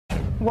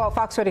Well,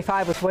 Fox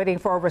 35 was waiting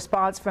for a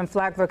response from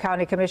Flagler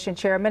County Commission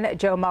Chairman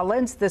Joe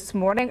Mullins this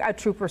morning. A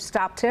trooper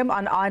stopped him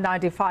on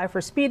I-95 for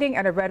speeding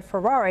in a red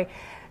Ferrari.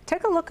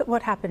 Take a look at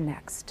what happened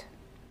next.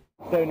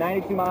 So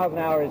 92 miles an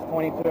hour is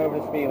 22 over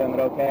the speed limit,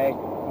 okay?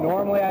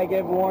 Normally I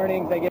give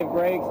warnings, I give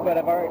breaks, but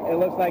it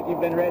looks like you've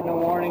been written a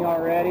warning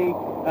already,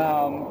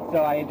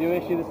 so I do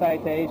issue the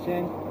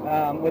citation.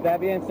 With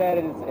that being said,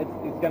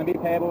 it's going to be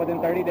payable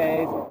within 30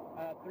 days.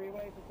 3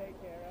 ways to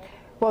take care of.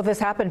 Well, this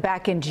happened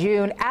back in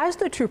June. As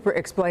the trooper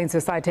explains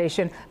the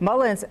citation,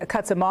 Mullins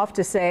cuts him off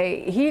to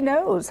say he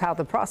knows how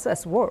the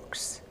process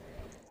works.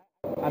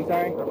 I'm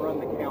sorry? I run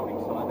the county,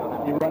 so I know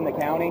how to. You run the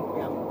county?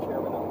 Yeah, I'm the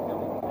chairman of the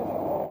county.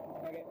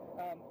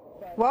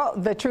 Okay. Well,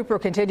 the trooper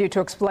continued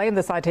to explain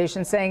the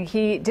citation, saying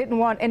he didn't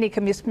want any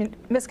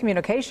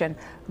miscommunication.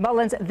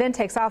 Mullins then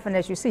takes off, and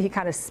as you see, he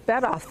kind of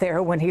sped off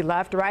there when he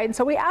left, right? And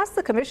so we asked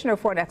the commissioner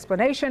for an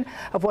explanation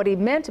of what he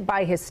meant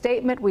by his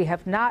statement. We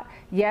have not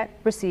yet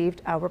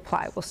received a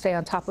reply. We'll stay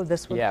on top of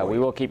this one. Yeah, we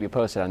will keep you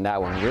posted on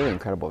that one. Really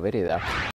incredible video, though.